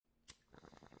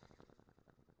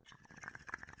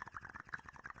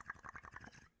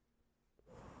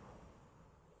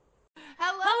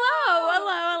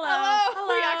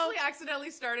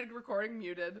accidentally started recording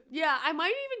muted. Yeah, I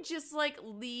might even just like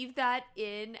leave that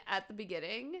in at the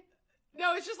beginning.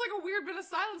 No, it's just like a weird bit of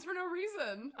silence for no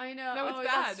reason. I know. No, it's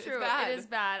bad. That's true. It's bad. It is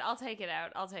bad. I'll take it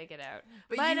out.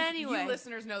 But anyway, you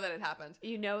listeners know that it happened.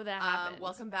 You know that happened.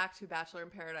 Welcome back to Bachelor in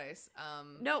Paradise.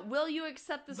 No, will you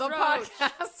accept this the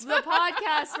podcast? The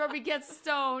podcast where we get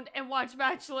stoned and watch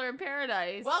Bachelor in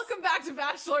Paradise. Welcome back to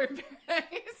Bachelor in Paradise.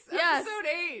 Yes. Episode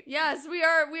 8. Yes, we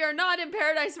are not in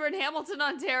Paradise. We're in Hamilton,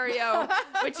 Ontario,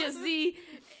 which is the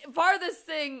farthest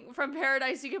thing from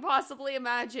paradise you could possibly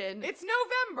imagine. It's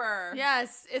November.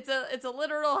 Yes, it's a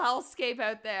literal hellscape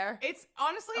out there. It's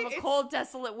honestly a cold,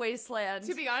 desolate wasteland.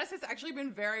 To be honest, it's actually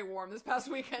been very warm this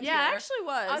past weekend. Yeah, here. it actually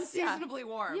was unseasonably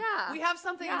warm. Yeah, we have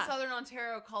something in Southern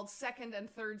Ontario called second and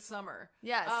third summer.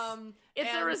 Yes,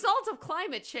 it's a result of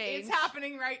climate change. It's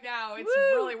happening right now. It's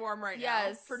really warm right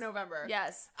now for November.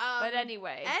 Yes, but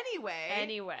anyway,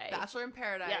 Bachelor in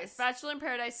Paradise. Yes, Bachelor in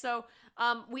Paradise. So.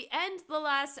 We end the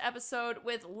last episode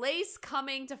with Lace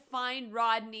coming to find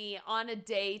Rodney on a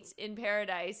date in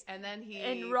Paradise, and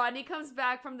then Rodney comes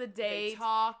back from the date. They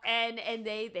talk, and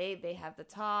they have the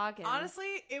talk. And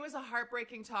honestly, it was a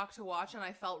heartbreaking talk to watch, and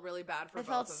I felt really bad for both of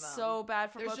them. I felt so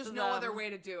bad for both of them. There's just no other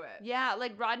way to do it. Yeah,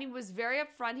 like Rodney was very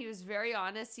upfront. He was very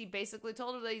honest. He basically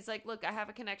told her that he's like, "Look, I have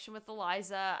a connection with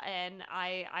Eliza, and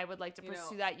I would like to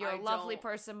pursue that. You're a lovely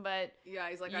person, but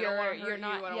he's like, I don't want to hurt you.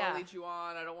 I don't want to lead you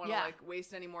on. I don't want to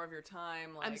waste any more of your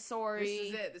time. Like, I'm sorry. This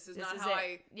is it. This is not how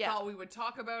I thought we would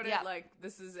talk about it. Like,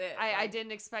 this is it. I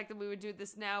didn't expect that we would do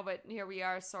this now, but here we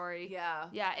are. Sorry. Yeah.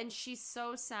 Yeah, and she's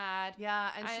so sad. Yeah,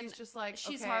 and she's just like,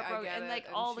 she's okay, heartbroken, I get and like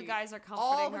it. all the guys are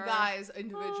comforting her. All the guys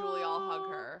individually all hug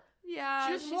her.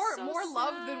 Yeah, she was more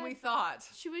loved than we thought.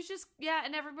 She was just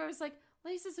and everybody was like,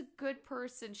 Lace is a good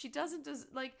person. She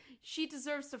she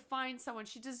deserves to find someone.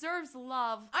 She deserves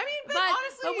love. I mean, but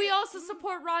honestly, but we also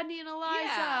support Rodney and Eliza.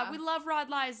 Yeah. We love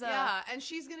Liza. Yeah, and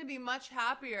she's gonna be much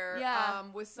happier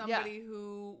with somebody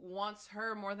who wants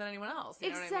her more than anyone else.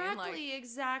 You know what I mean? Like,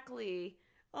 exactly.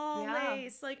 Oh,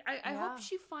 Lace. Like, I hope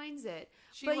she finds it.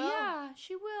 She will. Yeah,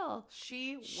 she will.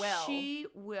 She will. She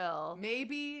will.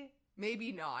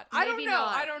 Maybe not. I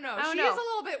don't know. She is a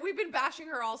little bit. We've been bashing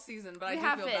her all season, but I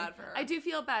do feel bad for her. I do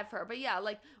feel bad for her. But yeah,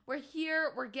 like, we're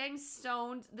here. We're getting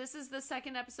stoned. This is the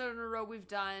second episode in a row we've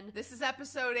done. This is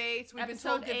episode 8. We've been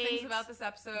told good things about this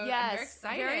episode. Yes.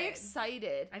 I'm very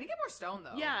excited. I need to get more stoned,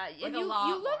 though. Yeah. Like, and you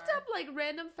looked up, like,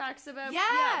 random facts about...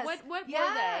 Yes. Yeah. What were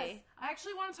they? I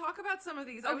actually want to talk about some of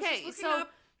these. I was just looking up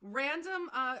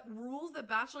random rules that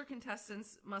Bachelor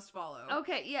contestants must follow.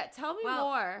 Okay, yeah. Tell me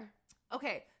more.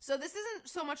 Okay, so this isn't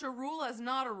so much a rule as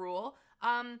not a rule.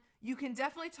 You can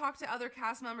definitely talk to other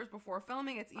cast members before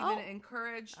filming. It's even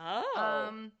encouraged.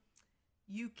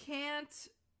 You can't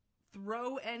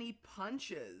throw any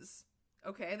punches.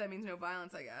 Okay, that means no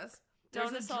violence, I guess.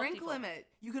 There's a drink limit.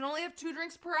 You can only have 2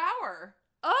 drinks per hour.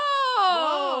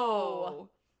 Oh!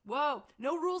 Whoa.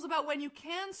 No rules about when you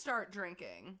can start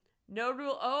drinking. No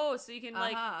rule. Oh, so you can,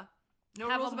 like... No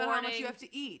rules about how much you have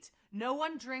to eat. No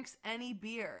one drinks any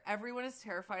beer. Everyone is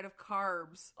terrified of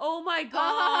carbs. Oh my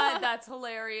god, that's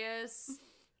hilarious.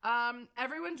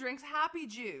 Everyone drinks Happy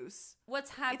Juice.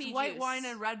 What's Happy Juice? It's white wine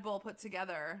and Red Bull put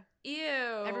together.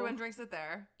 Ew. Everyone drinks it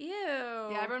there. Ew.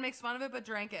 Yeah, everyone makes fun of it, but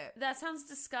drank it. That sounds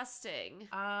disgusting.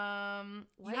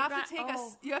 You have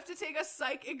to take a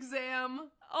psych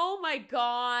exam. Oh my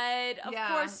god. Of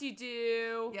course you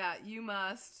do. Yeah, you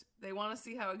must. They want to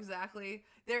see how exactly...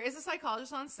 There is a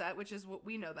psychologist on set, which is what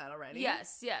we know that already.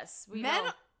 Yes. We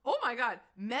know. Oh my god.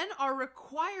 Men are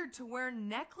required to wear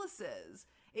necklaces.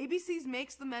 ABC's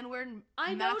makes the men wear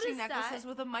matching necklaces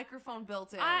with a microphone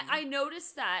built in. I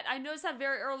noticed that. I noticed that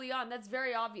very early on. That's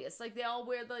very obvious. Like, they all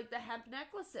wear, like, the hemp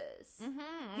necklaces. Mm-hmm.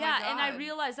 Oh yeah, and I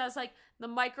realized, I was like, the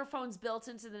microphone's built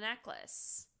into the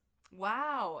necklace.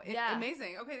 Wow.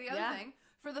 Amazing. Okay, the other thing.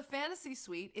 For the fantasy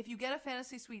suite, if you get a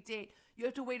fantasy suite date, you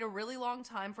have to wait a really long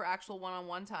time for actual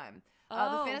one-on-one time.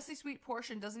 The fantasy suite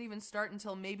portion doesn't even start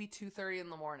until maybe 2:30 in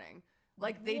the morning.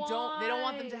 Like, they don't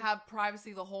want them to have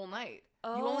privacy the whole night.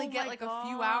 You only get like a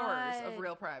few hours of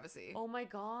real privacy. Oh my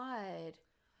god.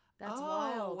 That's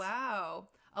wild. Wow.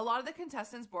 A lot of the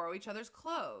contestants borrow each other's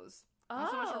clothes.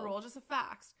 Not so much a rule, just a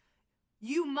fact.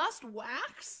 You must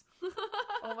wax?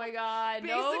 Oh my god.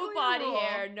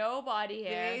 No body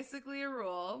hair. Basically a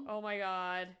rule. Oh my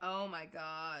god. Oh my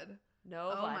god.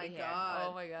 No body hair.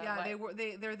 Oh my god. Yeah,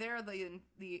 they're there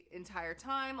the entire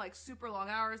time, like super long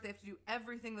hours. They have to do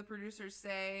everything the producers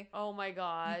say. Oh my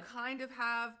god. You kind of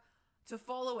have to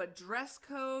follow a dress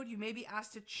code. You may be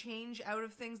asked to change out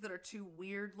of things that are too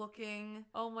weird looking.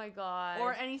 Oh my God.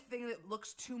 Or anything that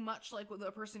looks too much like what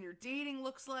the person you're dating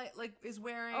looks like is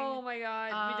wearing. Oh my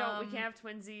God. We can't have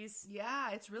twinsies.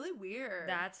 Yeah, it's really weird.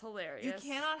 That's hilarious. You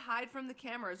cannot hide from the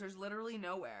cameras. There's literally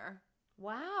nowhere.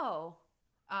 Wow.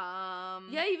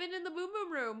 Yeah, even in the boom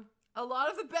boom room. A lot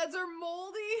of the beds are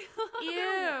moldy.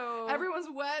 Ew. Everyone's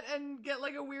wet and get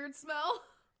like a weird smell.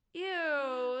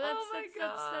 Ew,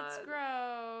 that's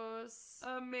gross.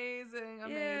 Amazing. Ew,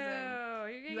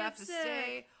 you're gonna you have to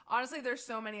stay. Honestly, there's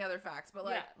so many other facts, but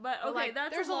like, yeah, but okay, like,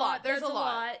 that's there's a lot. There's a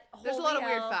lot. There's a lot of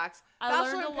weird facts.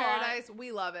 Bachelor in Paradise,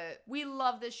 we love it. We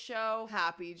love this show.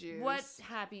 Happy Jews. What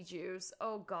happy Jews?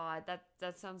 Oh God,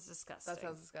 that sounds disgusting. That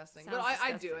sounds disgusting. But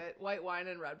I do it. White wine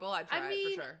and Red Bull. I'd try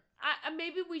it for sure.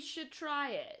 Maybe we should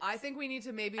try it. I think we need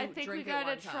to maybe I think drink we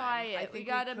gotta it one time. try it. I think we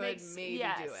gotta could maybe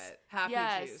yes. do it.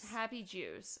 Happy Jews. Happy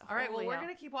Jews. All right, well, we're going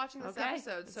to keep watching this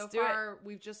episode. So far,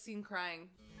 we've just seen crying.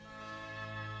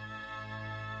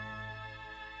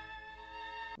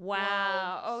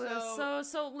 Wow. Whoa.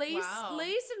 So Lace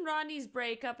and Rodney's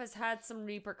breakup has had some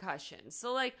repercussions.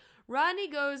 So like Rodney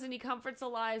goes and he comforts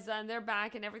Eliza and they're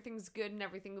back and everything's good and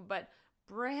everything, but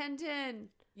Brandon.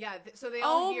 Yeah, so they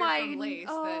all hear from Lace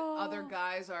that other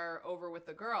guys are over with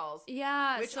the girls.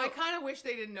 Yeah. Which I kind of wish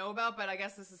they didn't know about, but I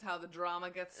guess this is how the drama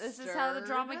gets stirred. This is how the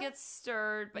drama gets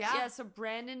stirred. But so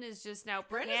Brandon is just now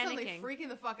Brandon's panicking. freaking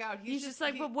the fuck out. He's just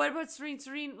like, but what about Serene?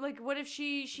 Serene, like, what if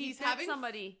she hit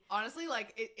somebody? Honestly,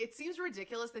 like, it seems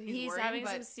ridiculous that he's worrying, having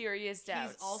some serious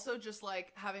doubts. He's also just,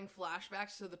 like, having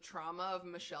flashbacks to the trauma of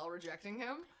Michelle rejecting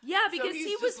him. Yeah, because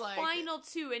he was final,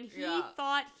 too, and he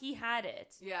thought he had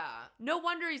it. Yeah. No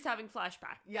wonder he's having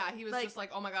flashbacks. Yeah, he was just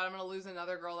like, oh my God, I'm gonna lose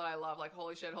another girl that I love. Like,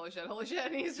 holy shit.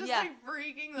 And he's just like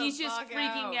freaking the fuck out. He's just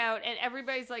freaking out. And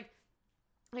everybody's like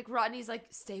Rodney's like,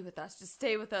 stay with us. Just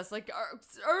stay with us. Like,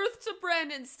 Earth to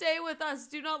Brandon, stay with us.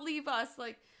 Do not leave us.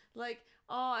 Like,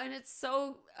 oh, and it's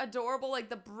so adorable,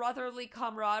 like the brotherly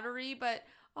camaraderie. But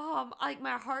like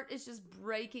my heart is just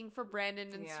breaking for Brandon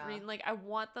and Serene. Like I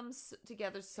want them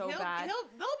together so bad. They'll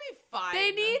be fine.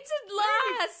 They need to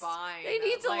last. Fine. They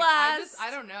need to last. I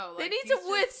don't know. They need to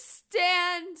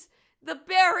withstand the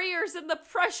barriers and the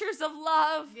pressures of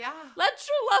love. Yeah. Let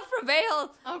true love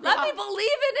prevail. Oh, Let me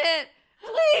believe in it.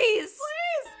 Please.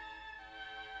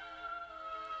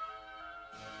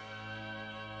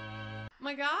 Oh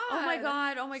my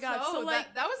God. So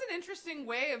like that was an interesting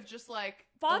way of just like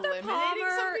Father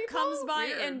Palmer comes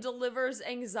by and delivers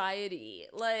anxiety.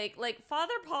 Like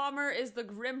Father Palmer is the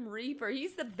Grim Reaper.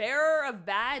 He's the bearer of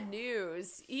bad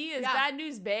news. He is bad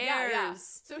news bears. Yeah.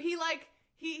 So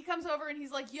he comes over and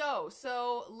he's like, yo,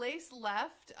 so Lace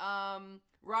left.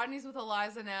 Rodney's with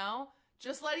Eliza now.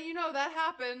 Just letting you know that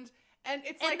happened. And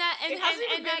it's like, it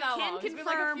hasn't even been that long. It's been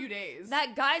like a few days.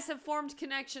 That guys have formed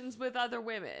connections with other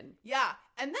women. Yeah.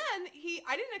 And then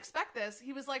I didn't expect this.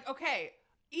 He was like, okay,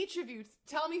 each of you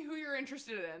tell me who you're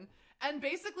interested in. And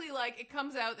basically like it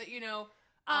comes out that,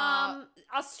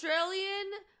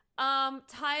 Australian,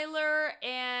 Tyler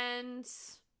and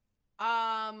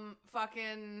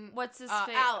fucking what's his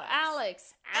face?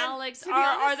 Alex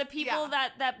are the people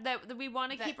that we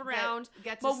want to keep around.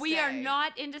 But we are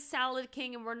not into Salad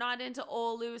King and we're not into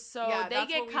Olu, so they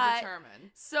get cut.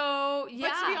 So yeah.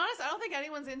 But to be honest, I don't think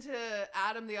anyone's into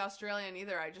Adam the Australian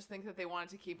either. I just think that they wanted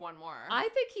to keep one more. I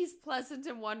think he's pleasant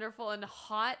and wonderful and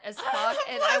hot as fuck,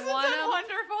 and I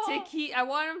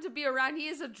want him to be around. He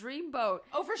is a dreamboat.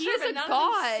 Oh, for he sure. Is but a none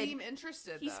god. of them seem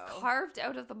interested. He's carved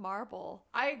out of the marble.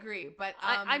 I agree. But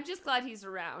I'm just glad he's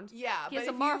around. Yeah, he has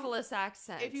a marvelous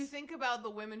accent. If you think about the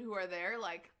women who are there,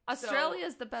 like Australia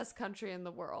is the best country in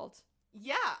the world.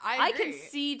 Yeah, I agree. I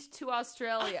concede to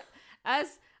Australia.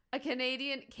 As a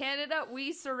Canadian, Canada,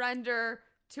 we surrender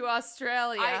to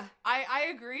Australia.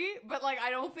 I agree, but like I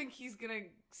don't think he's gonna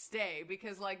stay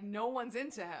because like no one's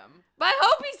into him. But I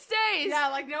hope he stays. Yeah,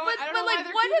 like no one. I don't know why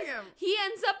they're keeping him. He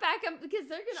ends up back because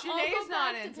they're gonna all go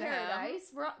back to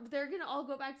paradise. They're gonna all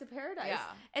go back to paradise. Yeah.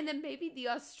 And then maybe the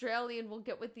Australian will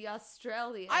get with the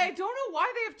Australian. I don't know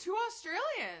why they have two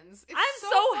Australians. I'm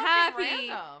so happy.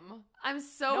 Random. I'm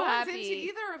so no happy. No one's into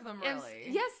either of them,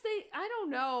 really. Yes, I don't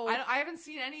know. I haven't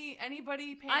seen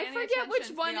anybody paying any attention to the Australians. I forget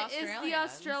which one is the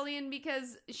Australian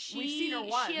because we've seen her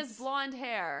once. She has blonde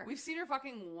hair. We've seen her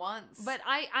fucking once. But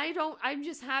I'm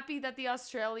just happy that the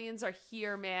Australians are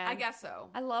here, man. I guess so.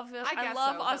 I love it. I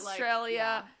love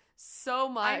Australia so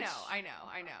much. I know.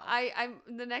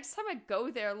 I'm the next time I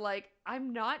go there, like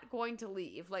I'm not going to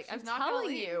leave. Like I'm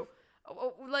telling you.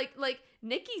 Like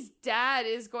Nikki's dad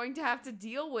is going to have to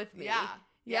deal with me.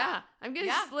 Yeah. I'm gonna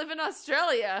just live in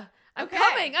Australia. I'm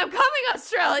coming,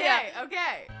 Australia.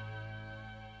 Okay.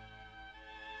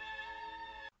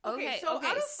 Okay, so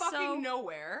out of fucking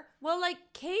nowhere. Well, like,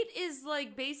 Kate is,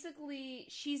 like, basically,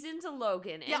 she's into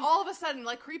Logan. Yeah, all of a sudden,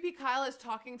 like, creepy Kyle is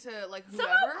talking to, like, whoever.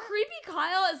 Somehow creepy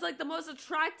Kyle is, like, the most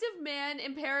attractive man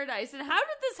in paradise. And how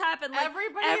did this happen? Like,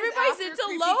 everybody's into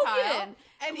Logan. Kyle,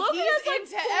 and Logan he's like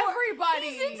into everybody.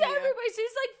 He's into everybody. So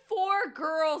he's, like, 4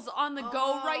 girls on the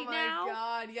go right now. Oh, my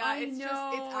God. Yeah,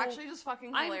 it's actually just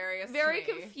fucking hilarious. I'm very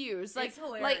confused. Like, it's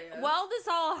hilarious. Like, while this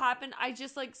all happened, I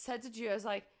just, like, said to Gio, I was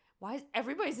like, why is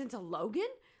everybody's into Logan?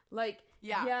 Like,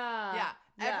 yeah.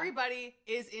 Everybody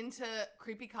is into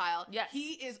creepy Kyle. Yes.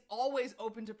 He is always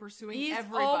open to pursuing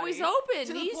everybody. He's always open.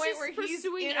 To the he's point just where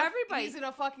pursuing he's everybody. He's in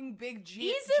a fucking big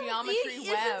geometry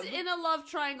he web. isn't in a love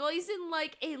triangle. He's in,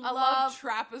 like, a love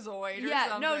trapezoid or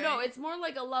something. No. It's more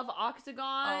like a love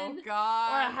octagon. Oh,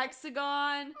 God. Or a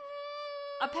hexagon.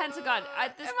 A pentagon.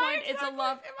 At this point, it's a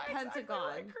love pentagon. Exactly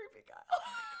like creepy Kyle?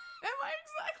 Am I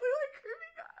exactly like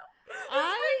creepy Kyle? It's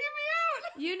freaking me out.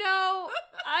 You know,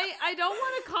 I don't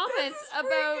want to comment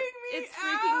about it's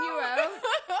freaking you out.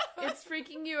 It's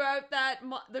freaking you out that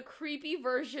the creepy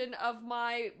version of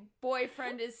my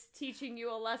boyfriend is teaching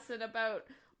you a lesson about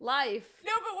life.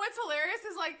 No, but what's hilarious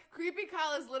is, like, creepy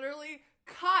Kyle is literally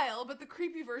Kyle, but the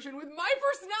creepy version with my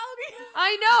personality.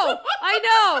 I know.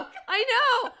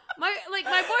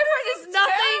 My boyfriend is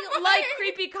nothing like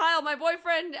creepy Kyle. My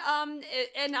boyfriend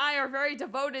and I are very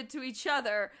devoted to each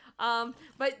other.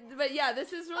 But yeah,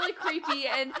 this is really creepy,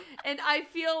 and I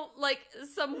feel like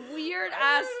some weird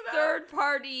ass third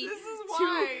party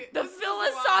to the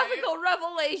philosophical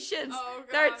revelations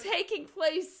that are taking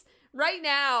place right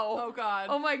now. Oh, God.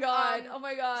 Oh, my God. Oh,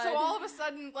 my God. So all of a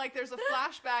sudden, like, there's a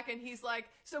flashback, and he's like,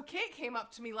 so Kate came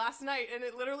up to me last night, and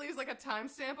it literally is like a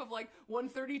timestamp of, like,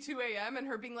 1:32 a.m., and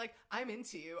her being like, I'm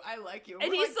into you. I like you.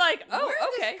 And he's like, oh, where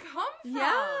okay. Did this come from?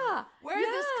 Yeah. Where did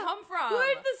this come from?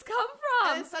 Where did this come from?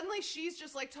 And then suddenly she's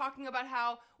just, like, talking about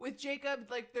how with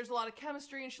Jacob, like, there's a lot of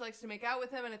chemistry, and she likes to make out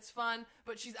with him, and it's fun,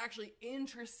 but she's actually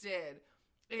interested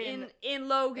in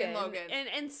Logan. But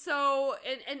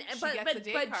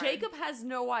Jacob has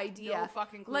no idea. No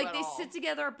fucking clue like at they all. sit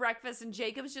together at breakfast and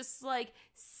Jacob's just like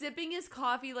sipping his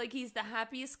coffee like he's the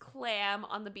happiest clam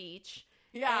on the beach.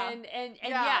 Yeah. And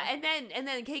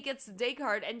then Kate gets the day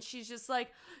card and she's just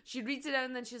like she reads it out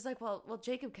and then she's like, Well,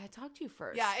 Jacob, can I talk to you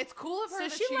first? Yeah, it's cool of her so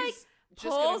that she she's like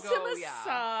just pulls gonna go, him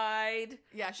aside.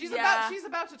 Yeah, she's Yeah.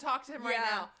 about to talk to him right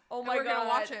now. Oh my we're God. gonna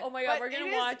watch it. Oh my God, But we're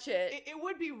gonna watch it. It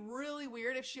would be really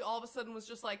weird if she all of a sudden was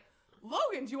just like,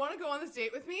 Logan, do you want to go on this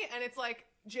date with me? And it's like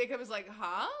Jacob is like,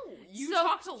 huh? You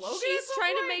talk to Logan? She's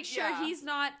trying to make sure he's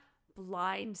not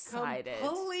blindsided.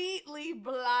 Completely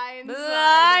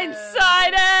blindsided.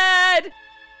 Blindsided.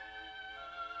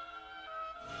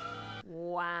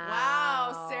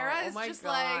 Wow. Sarah is just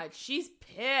like she's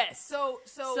pissed.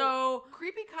 So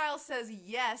creepy Kyle says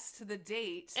yes to the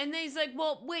date. And then he's like,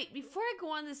 well, wait, before I go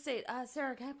on this date,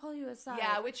 Sarah, can I pull you aside?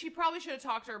 Yeah, which he probably should have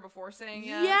talked to her before saying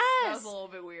yes. Yes. That was a little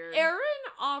bit weird. Aaron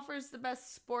offers the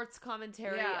best sports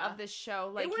commentary of this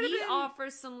show. Like he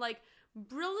offers some like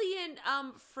brilliant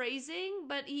phrasing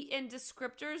and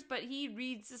descriptors, but he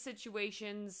reads the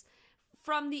situations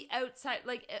from the outside,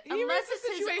 like unless it's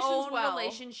his own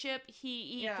relationship,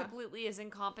 he completely is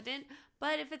incompetent.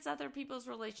 But if it's other people's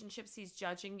relationships he's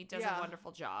judging, he does a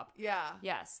wonderful job. Yeah.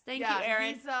 Yes. Thank you,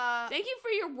 Aaron. Thank you for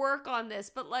your work on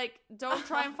this. But like, don't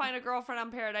try and find a girlfriend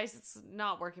on Paradise. It's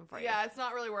not working for you. Yeah, it's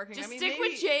not really working. Just stick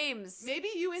with James. Maybe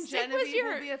you and Genevieve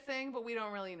will be a thing, but we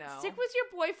don't really know. Stick with your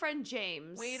boyfriend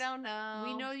James. We don't know.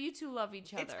 We know you two love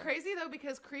each other. It's crazy though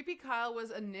because creepy Kyle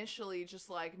was initially just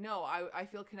like, no, I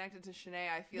feel connected to Shanae.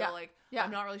 I feel like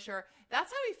I'm not really sure. That's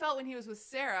how he felt when he was with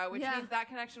Sarah, which means that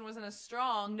connection wasn't as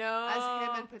strong as him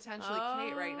and potentially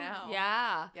Kate right now.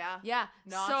 Yeah.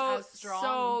 Not as strong.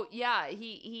 So yeah,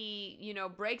 he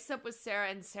breaks up with Sarah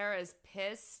and Sarah is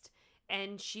pissed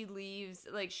and she leaves.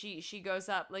 Like she goes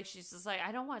up, like she's just like,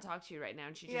 I don't want to talk to you right now,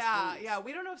 and she just leaves. Yeah.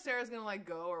 We don't know if Sarah's gonna like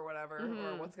go or whatever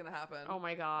or what's gonna happen. Oh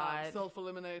my God.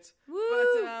 Self-eliminate. Woo!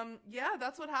 But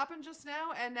that's what happened just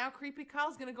now, and now creepy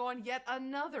Kyle's gonna go on yet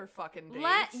another fucking date.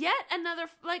 Yet another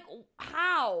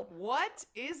how? What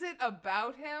is it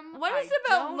about him? What is it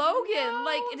about Logan? Know.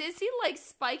 Like, is he like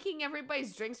spiking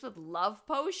everybody's drinks with love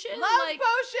potion?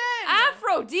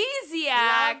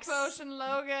 Aphrodisiacs. Love potion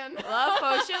Logan. Love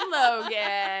potion Logan.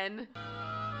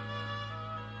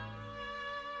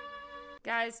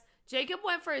 Guys, Jacob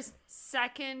went for his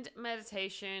second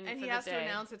meditation and for he has the to day.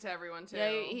 Announce it to everyone too.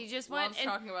 Yeah, he just went and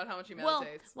talking about how much he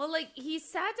meditates. Well, like he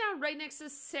sat down right next to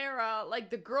Sarah,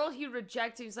 like the girl he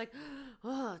rejected. He was like,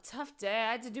 "Oh, tough day.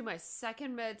 I had to do my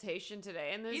second meditation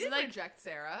today." And he didn't reject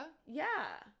Sarah. Yeah,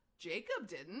 Jacob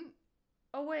didn't.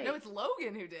 Oh, wait. No, it's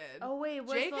Logan who did. Oh, wait.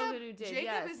 What's Logan who did?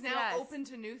 Jacob is now open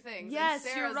to new things. Yes,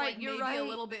 and you're right. Like maybe a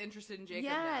little bit interested in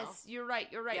Jacob now. Yes, you're right.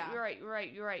 You're right. Yeah.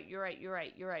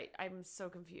 You're right. I'm so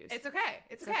confused. It's okay.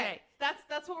 It's okay.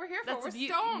 That's what we're here for. We're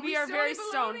stoned. We are very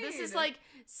stoned. This is like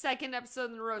second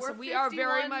episode in a row, so we are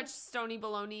very much stony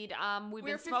baloneyed. We've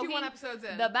been smoking 51 episodes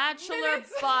in. The Bachelor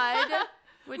Bud.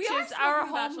 Which is our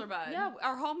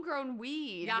our homegrown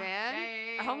weed, man.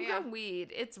 Yeah. Homegrown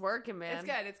weed. It's working, man. It's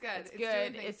good. It's good. It's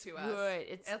good. It's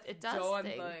good. It does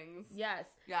things. Yes.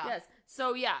 Yeah. Yes.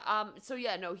 So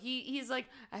no, he's like,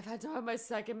 I've had to have my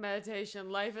second meditation.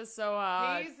 Life is so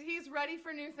hard. He's ready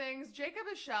for new things. Jacob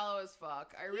is shallow as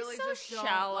fuck. I really so just don't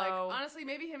shallow. like. Honestly,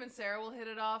 maybe him and Sarah will hit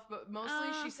it off, but mostly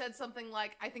she said something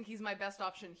like, "I think he's my best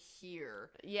option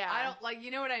here." Yeah, I don't like. You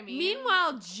know what I mean?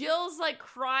 Meanwhile, Jill's like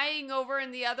crying over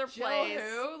in the other Jill place.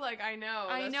 Who? Like I know.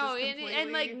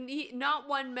 And like not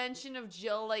one mention of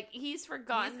Jill. Like he's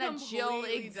forgotten that Jill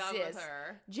exists. Done with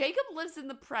her. Jacob lives in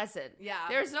the present. Yeah.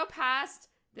 There's no past.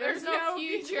 There's no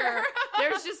future.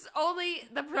 There's just only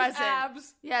the present. There's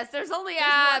abs. Yes, there's only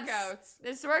abs. Workouts.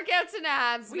 There's workouts and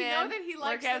abs, we man. know that he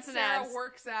likes that Sarah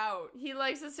works out. He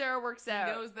likes that Sarah works out.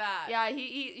 He knows that. Yeah,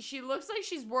 she looks like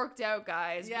she's worked out,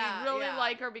 guys. Yeah, we really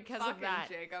like her because of that.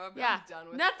 Jacob. I'm done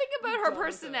with nothing about her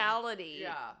personality.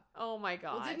 Yeah. Oh my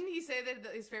god. Well, didn't he say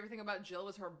that his favorite thing about Jill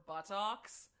was her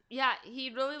buttocks? Yeah,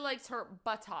 he really likes her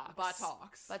buttocks.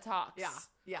 Buttocks.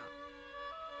 Yeah.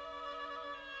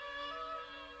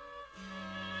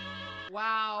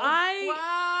 Wow.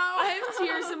 I have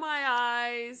tears in my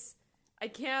eyes. I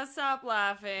can't stop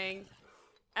laughing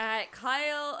at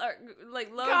Kyle, or like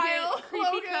Logan,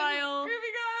 creepy Kyle.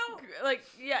 Like,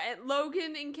 yeah, at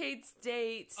Logan and Kate's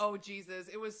date. Oh, Jesus.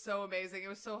 It was so amazing. It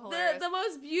was so hilarious. The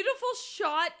most beautiful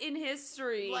shot in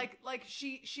history. Like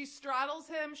she straddles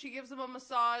him. She gives him a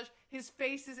massage. His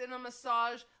face is in a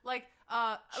massage,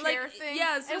 chair thing.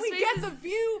 Yeah, so and we get the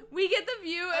view. We get the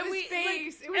view, of and his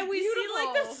face. It was and we beautiful. see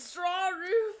like the straw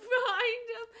roof behind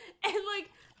him, and like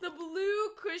the blue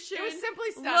cushion. It was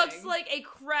simply stunning. Looks like a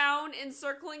crown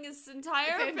encircling his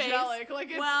entire face. Angelic. Like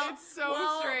it's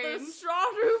so strange. The straw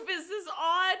roof is this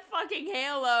odd fucking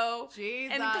halo.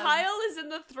 Jesus. And Kyle is in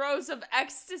the throes of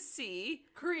ecstasy.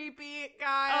 Creepy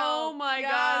Kyle. Oh my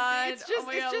god. It's just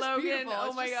Logan. beautiful.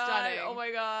 Oh my god. Stunning. Oh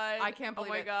my god. I can't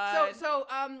believe it. God.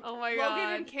 Oh my god.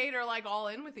 Logan and Kate are like all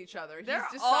in with each other. They're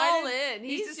all in.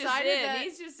 He's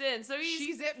just in. So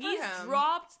she's it for he's him.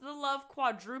 dropped the love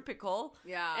quadruple.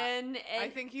 Yeah. And I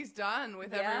think he's done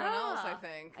with everyone else, I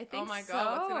think. Oh my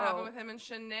god, what's gonna happen with him and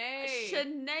Shanae?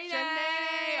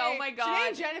 Oh my god. Shanae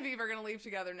and Genevieve are gonna leave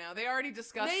together now. They already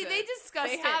discussed it. They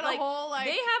discussed it. They had a whole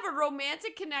they have a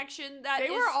romantic connection that they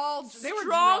were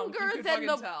stronger than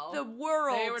the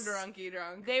world. They were drunk.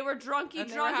 They were drunk, and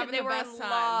they were in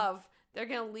love. They're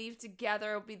gonna leave together.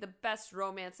 It'll be the best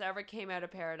romance that ever came out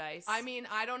of Paradise. I mean,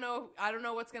 I don't know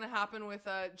what's gonna happen with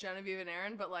Genevieve and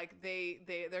Aaron, but like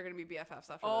they're gonna be BFFs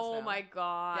after this. Oh my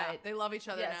god! Yeah, they love each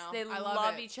other now. They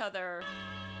love each other.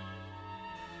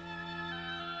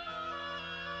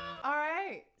 All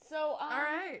right. So, all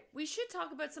right. We should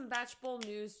talk about some Batch Bowl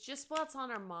news just while it's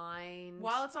on our minds.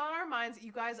 While it's on our minds,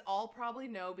 you guys all probably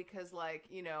know because, like,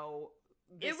 you know,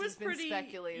 this has been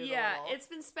speculated. Yeah, it's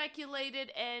been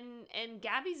speculated, and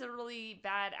Gabby's a really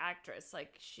bad actress.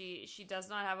 Like, she does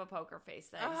not have a poker face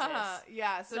that exists.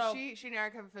 Yeah, so she and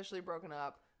Eric have officially broken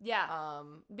up. Yeah.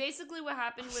 Basically, what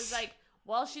happened was like,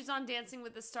 while she's on Dancing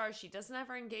with the Stars, she doesn't have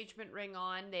her engagement ring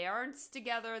on. They aren't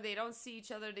together. They don't see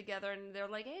each other together. And they're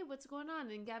like, hey, what's going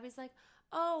on? And Gabby's like,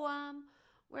 oh,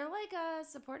 we're like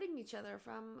supporting each other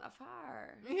from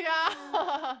afar.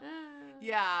 Yeah.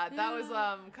 Yeah, that was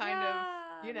kind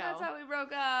of, you know. That's how we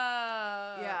broke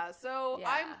up. Yeah, so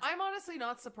I'm honestly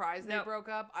not surprised they broke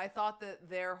up. I thought that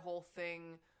their whole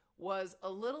thing was a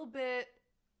little bit,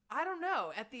 I don't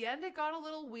know. At the end, it got a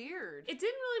little weird. It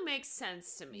didn't really make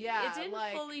sense to me. Yeah, it didn't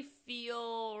fully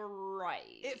feel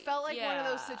right. It felt like one of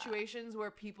those situations where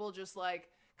people just like,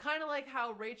 kind of like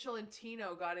how Rachel and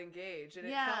Tino got engaged, and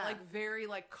it felt like very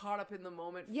like caught up in the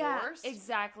moment forced.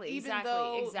 Exactly. Even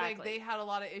though they had a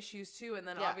lot of issues too, and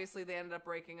then obviously they ended up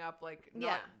breaking up like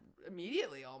not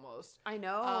immediately almost. I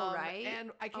know, right?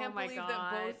 And I can't believe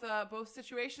that both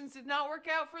situations did not work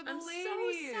out for the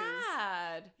ladies. So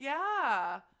sad.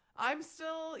 Yeah. I'm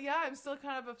still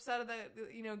kind of upset that,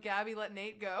 you know, Gabby let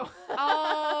Nate go.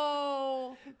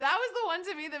 Oh. That was the one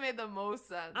to me that made the most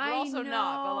sense. But also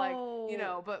not, but like, you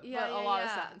know, but a lot of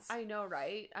sense. I know,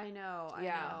 right? I know.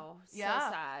 So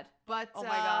sad. But, oh my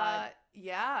God.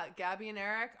 Yeah, Gabby and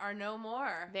Eric are no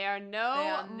more. They are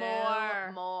no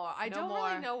more. I don't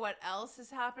really know what else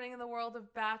is happening in the world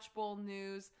of Batch Bowl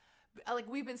news. like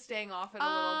we've been staying off it a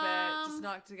little bit, just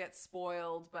not to get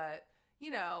spoiled, but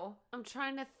I'm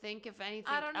trying to think if anything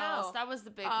I don't know. else. That was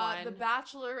the big one. The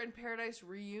Bachelor in Paradise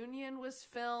reunion was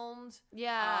filmed.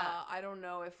 Yeah. I don't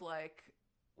know if like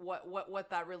what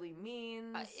that really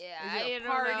means. Yeah, Is it a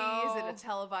party? Is it a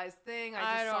televised thing?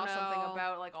 I just saw something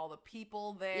about like all the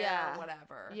people there,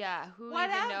 whatever. Yeah, who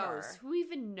even knows? Who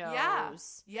even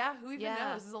knows? Yeah, who even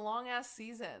knows? It's a long ass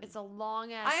season. It's a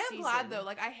long ass season. I am glad though.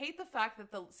 Like I hate the fact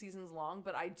that the season's long,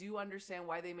 but I do understand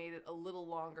why they made it a little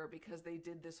longer because they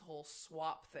did this whole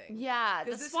swap thing. Yeah,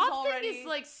 the swap thing is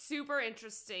like super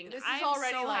interesting. This is I'm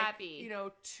already so like, happy.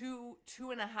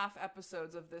 2.5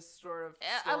 episodes of this sort of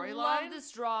storyline. I love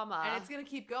this drama. And it's going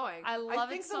to keep going. I love it so much. I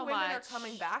think the women are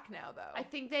coming back now, though. I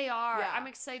think they are. Yeah. I'm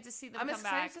excited to see them come back.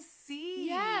 I'm excited to see.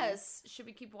 Yes. Should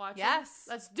we keep watching? Yes.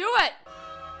 Let's do it.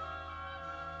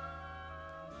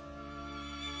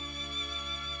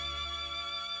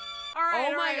 All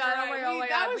right. Oh my god.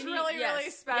 That was really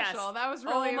special. Yes. That was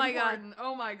really important.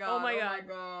 Oh my god. Oh my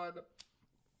god.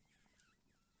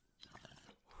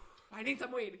 I need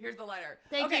some weed. Here's the lighter.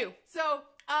 Thank you. So,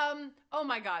 oh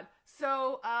my god.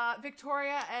 So,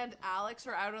 Victoria and Alex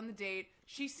are out on the date.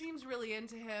 She seems really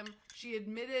into him. She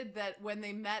admitted that when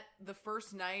they met the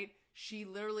first night, she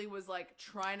literally was like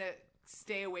trying to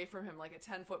stay away from him like a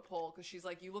 10-foot pole because she's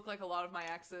like, you look like a lot of my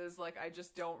exes. Like, I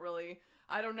just don't really,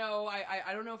 I don't know.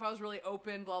 I don't know if I was really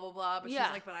open, blah, blah, blah. But she's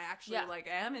like, but I actually like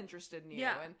am interested in you.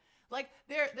 Yeah. And like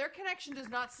their connection does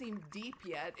not seem deep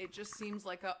yet. It just seems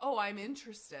like I'm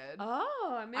interested.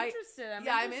 Oh, I'm interested.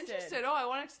 I'm interested. Oh, I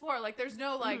want to explore. Like there's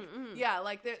no like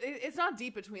it's not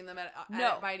deep between them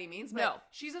by any means. But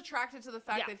she's attracted to the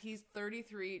fact that he's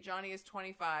 33, Johnny is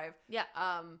 25. Yeah.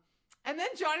 And then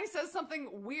Johnny says something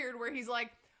weird where he's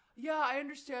like, yeah, I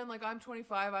understand, like, I'm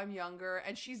 25, I'm younger,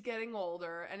 and she's getting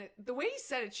older, and the way he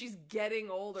said it, she's getting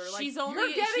older, like,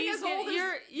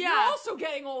 you're also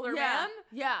getting older, man.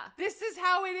 Yeah. This is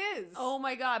how it is. Oh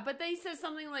my god, but then he says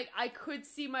something like, I could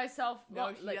see myself...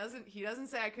 No, he doesn't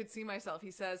say I could see myself,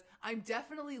 he says, I'm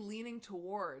definitely leaning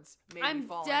towards maybe falling in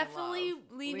love. I'm definitely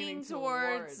leaning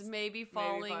towards maybe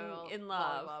falling in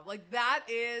love. Like, that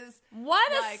is...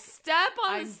 What a step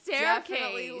on the staircase. I'm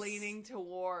definitely leaning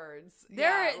towards...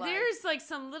 There's like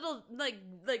some little like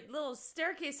little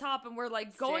staircase hop, and we're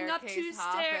like going up two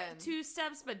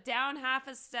steps, but down half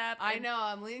a step. I know.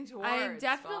 I'm leaning towards. I'm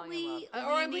definitely leaning towards.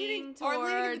 Or I'm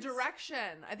leaning in the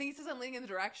direction. I think he says I'm leaning in the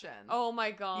direction. Oh my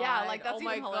god. Yeah, like that's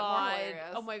even more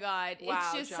hilarious. Oh my god.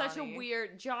 Wow, it's just such a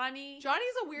weird Johnny's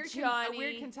a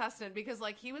weird contestant because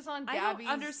like he was on Gabby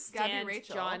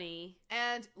Rachel. Johnny.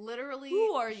 And literally,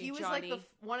 who are you? He was Johnny? like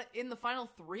the one in the final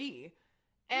 3.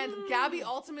 And Gabby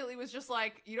ultimately was just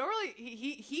like, you don't really,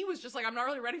 he was just like, I'm not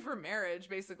really ready for marriage,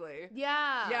 basically.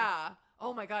 Yeah. Yeah.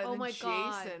 Oh my god. And then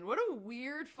Jason. What a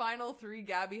weird final 3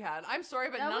 Gabby had. I'm sorry,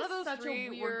 but none of those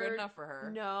 3 were good enough for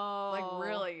her. No. Like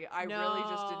really, I really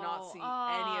just did not see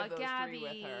any of those Gabby. 3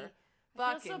 with her.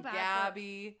 Fucking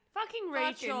Gabby. Fucking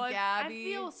Rachel. Fucking Gabby.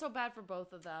 I feel so bad for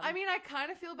both of them. I mean, I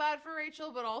kind of feel bad for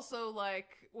Rachel, but also like,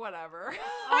 whatever.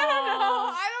 I don't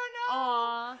know.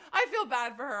 I feel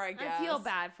bad for her, I guess. I feel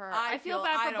bad for her. I feel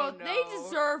bad for both. Know. They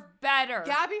deserve better.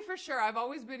 Gabby for sure. I've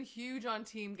always been huge on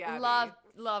Team Gabby.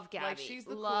 Love Gabby. Like she's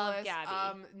the coolest.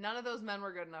 Gabby. None of those men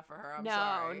were good enough for her. I'm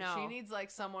sorry. No. She needs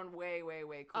like someone way, way,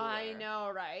 way cooler. I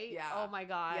know, right? Yeah. Oh my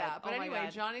god. Yeah. But anyway,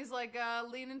 Johnny's like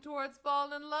leaning towards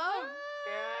falling in love.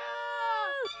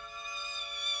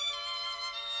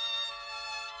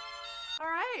 All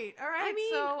right. I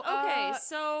mean,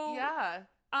 so yeah.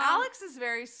 Alex is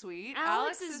very sweet.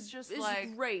 Alex is just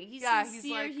like great. He's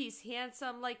sincere. He's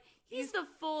handsome. Like he's the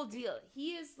full deal.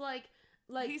 He is like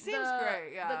he seems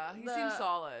great. Yeah, he seems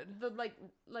solid.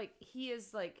 He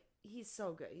is like he's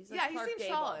so good. He's like he seems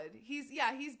solid.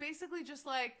 He's basically just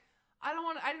like I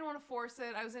didn't want to force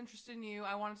it. I was interested in you.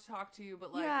 I wanted to talk to you,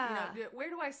 but like where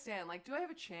do I stand? Like, do I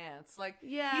have a chance? Like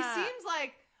he seems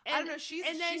like. I don't know. She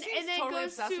seems totally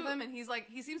obsessed with him, and he's like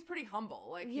he seems pretty humble.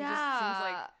 Like he just seems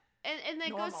like. And then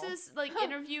goes to this like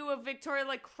interview of Victoria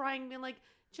like crying, being like,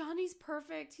 Johnny's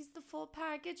perfect. He's the full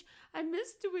package. I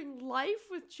miss doing life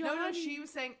with Johnny. No, she was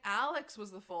saying Alex was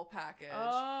the full package.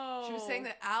 Oh. She was saying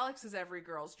that Alex is every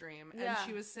girl's dream. And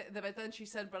she was but then she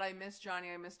said, but I miss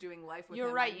Johnny. I miss doing life with him.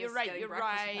 You're right. You're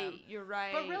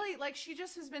right. But really, like, she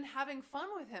just has been having fun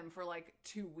with him for like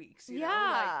 2 weeks. You know?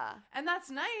 Like, and that's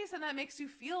nice. And that makes you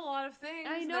feel a lot of things.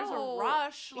 I know. There's a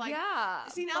rush. Like,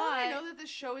 see, now that I know that this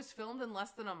show is filmed in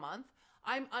less than a month,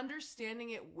 I'm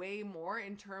understanding it way more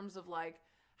in terms of like,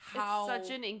 how it's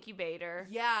such an incubator.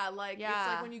 Yeah, like it's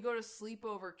like when you go to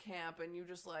sleepover camp and you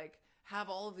just like have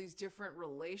all of these different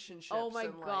relationships. Oh my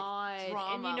and, like, God.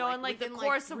 drama, And you know, in like the within,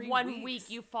 course of 3 1 weeks. week,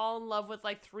 you fall in love with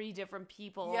like 3 different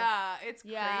people. Yeah, it's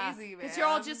crazy, man. Because you're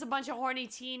all just a bunch of horny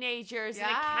teenagers in a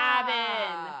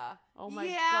cabin. Oh my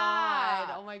God.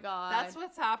 Oh my God. That's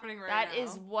what's happening right now. That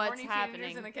is what's horny happening.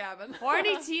 Teenagers in a cabin.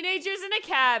 Horny teenagers in a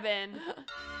cabin.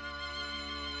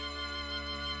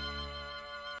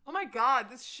 Oh my God,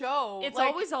 this show. It's like,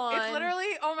 always on. It's literally,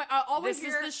 oh my, all This we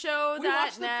is hear. the show we that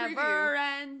watched the never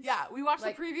preview. ends. Yeah, we watched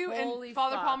Like, the preview holy and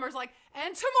Father fuck. Palmer's like,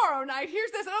 and tomorrow night,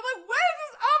 here's this. And I'm like, when is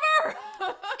this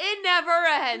over? It never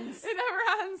ends. It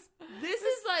never ends. This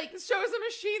is like... This show is a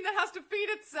machine that has to feed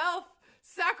itself.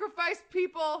 Sacrifice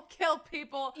people, kill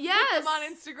people, Yes. put them on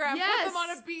Instagram, Yes. put them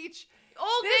on a beach.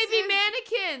 Old This Navy is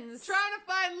mannequins. Trying to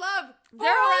find love. They're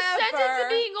all forever. sentenced to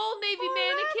being Old Navy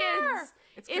Forever. mannequins.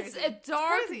 It's It's crazy. a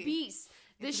dark crazy. beast.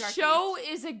 It's The a dark show beast.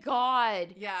 is a god.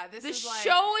 Yeah, this The is like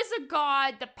show is a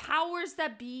god. The powers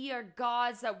that be are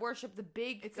gods that worship the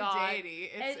big it's god. a deity.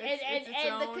 It's, And, it's, and, it's its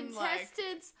and the own, like-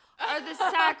 contestants are the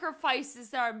sacrifices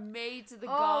that are made to the Oh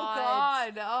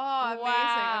gods. God! Oh, amazing,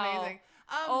 Wow. amazing.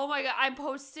 Oh my god! I'm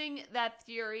posting that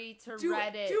theory to do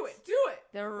Reddit. it, do it, do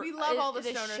it. We love all the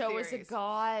stoner show is a theories.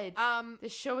 god. The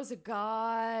show is a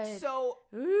god. So,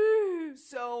 Ooh.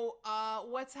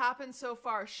 what's happened so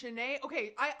far? Shanae.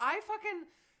 Okay,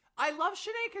 I love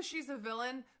Shanae because she's a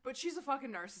villain, but she's a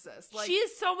fucking narcissist. Like, she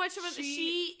is so much of a. she-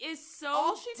 She is so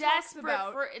all she talks desperate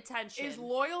about for attention. is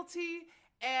loyalty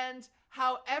and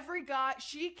how every guy,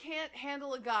 she can't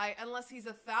handle a guy unless he's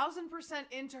 1,000%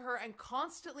 into her and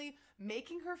constantly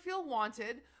making her feel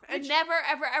wanted. and never,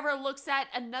 ever, ever looks at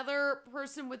another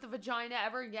person with a vagina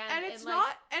ever again. And it's like,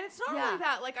 not Yeah. really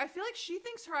that. Like, I feel like she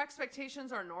thinks her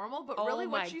expectations are normal, but Oh really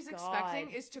what my she's God. expecting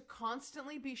is to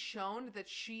constantly be shown that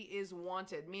she is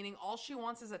wanted, meaning all she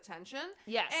wants is attention.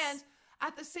 Yes. And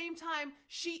at the same time,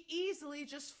 she easily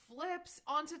just flips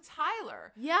onto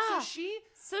Tyler. Yeah.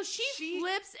 So she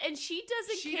flips and she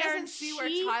doesn't care. doesn't see where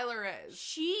Tyler is.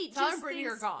 She Tyler just and Brittany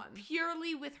thinks are gone.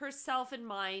 purely with herself in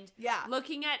mind. Yeah.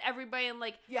 Looking at everybody and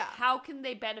like, Yeah. how can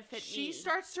they benefit me? She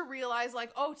starts to realize,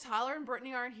 like, oh, Tyler and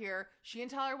Brittany aren't here. She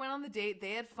and Tyler went on the date.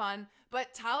 They had fun.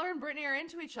 But Tyler and Brittany are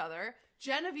into each other.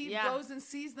 Genevieve Yeah. goes and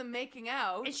sees them making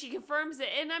out. And she confirms it.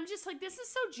 And I'm just like, this is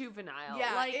so juvenile.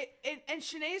 Yeah, Like, and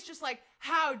Shanae's just like,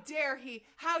 how dare he?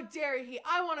 How dare he?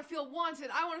 I want to feel wanted.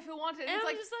 I want to feel wanted. And And it's I'm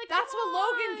like, just like, that's come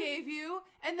what Logan on. gave you.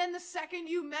 And then the second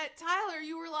you met Tyler,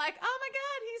 you were like, oh my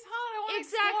God, he's hot. I want to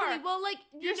exactly. explore. Well, like,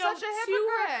 You're know, such a to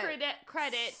her hypocrite.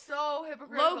 credit, So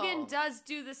hypocritical. Logan does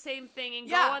do the same thing and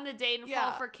Yeah. go on the date and Yeah.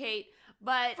 fall for Kate.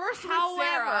 But First with however,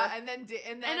 Sarah, and then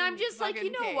and I'm just like, you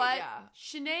fucking know Kate, what? Yeah.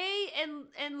 Shanae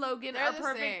and Logan They're are the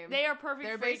perfect. same. They are perfect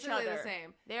They're for each basically other. the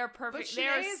same. They are But perfect. They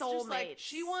are Shanae is soulmates. just like,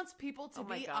 she wants people to Oh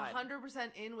my be God.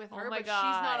 100% in with Oh her, my but God.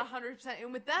 she's not 100%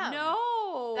 in with them.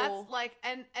 No, That's like,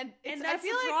 and it's, and that's I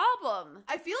feel the like problem.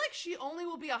 I feel like she only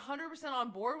will be 100% on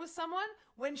board with someone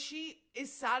when she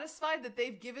is satisfied that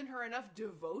they've given her enough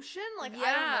devotion. Like, I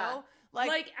Yeah. don't know.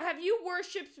 Like, have you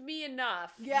worshipped me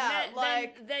enough? Yeah,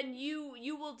 then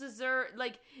you will deserve,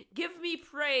 like, give me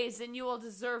praise and you will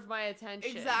deserve my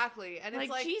attention. Exactly. And it's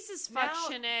like, Jesus fuck now,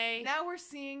 Shanae. Now we're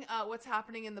seeing what's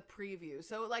happening in the preview.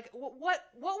 So, like, what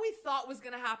we thought was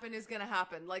going to happen is going to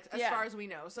happen, like, as Yeah. far as we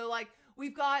know. So, like,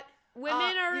 we've got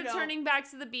Women are you know, returning back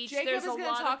to the beach. Jacob There's is a gonna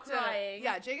lot talk of crying.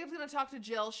 Jacob's gonna talk to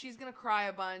Jill. She's gonna cry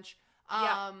a bunch.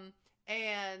 Yeah.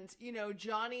 And you know,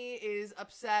 Johnny is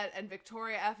upset, and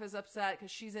Victoria F is upset because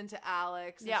she's into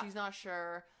Alex, and Yeah. she's not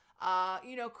sure.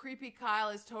 You know, creepy Kyle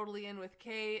is totally in with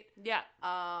Kate. Yeah.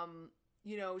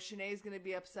 You know, Shanae's gonna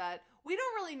be upset. We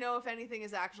don't really know if anything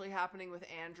is actually happening with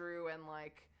Andrew and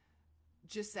like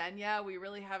Jasenia. We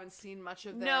really haven't seen much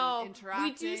of them interacting.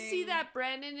 we do see that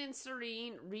Brandon and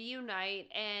Serene reunite,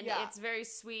 and Yeah. it's very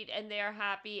sweet, and they're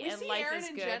happy, We and see life Aaron is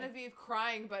and good. Genevieve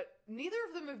crying, but neither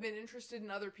of them have been interested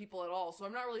in other people at all. So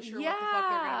I'm not really sure what the fuck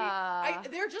they're gonna be.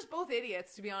 They're just both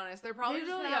idiots, to be honest. They're probably They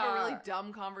just really gonna have a are. really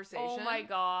dumb conversation. Oh my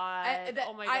god!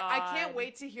 Oh my god! I can't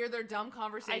wait to hear their dumb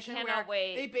conversation. I cannot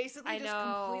wait. They basically just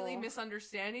completely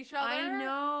misunderstand each other. I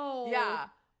know. Yeah.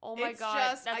 Oh my It's god!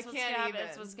 just- That's I what's can't gonna happen. even.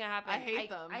 That's what's gonna happen. I hate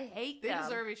them. I hate They them.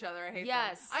 deserve each other. I hate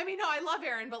Yes. them. I mean, no, I love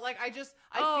Aaron, but like, I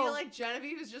Oh. feel like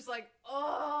Genevieve is just like,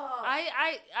 oh.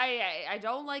 I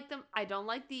don't like them. I don't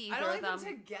like the either I don't like of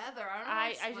them together. I don't know I how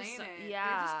to just- explain it. yeah.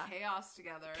 They're just chaos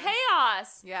together.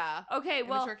 Chaos. Yeah. Okay,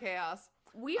 well, Immature chaos.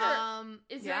 We are.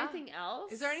 Is there anything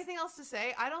else? Is there anything else to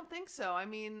say? I don't think so. I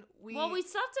mean, we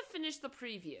still have to finish the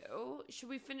preview. Should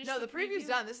we finish? No, the preview's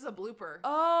done. This is a blooper.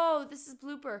 Oh, this is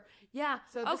blooper. Yeah.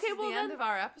 So this is the end of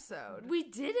our episode. We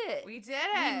did it. We did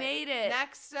it. We made it.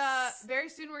 Next, very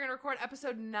soon we're gonna record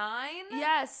episode 9.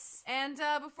 Yes. And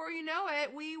before you know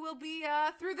it, we will be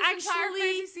through this entire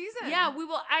crazy season. Yeah, we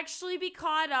will actually be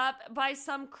caught up by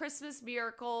some Christmas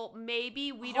miracle.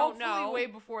 Maybe we don't know. Hopefully, way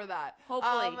before that.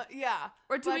 Hopefully, yeah.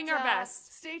 We're doing our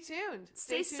best. Stay tuned.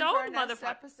 Stay tuned stoned, for our next motherfuckers.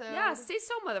 episode. Yeah, stay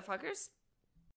stoned, motherfuckers.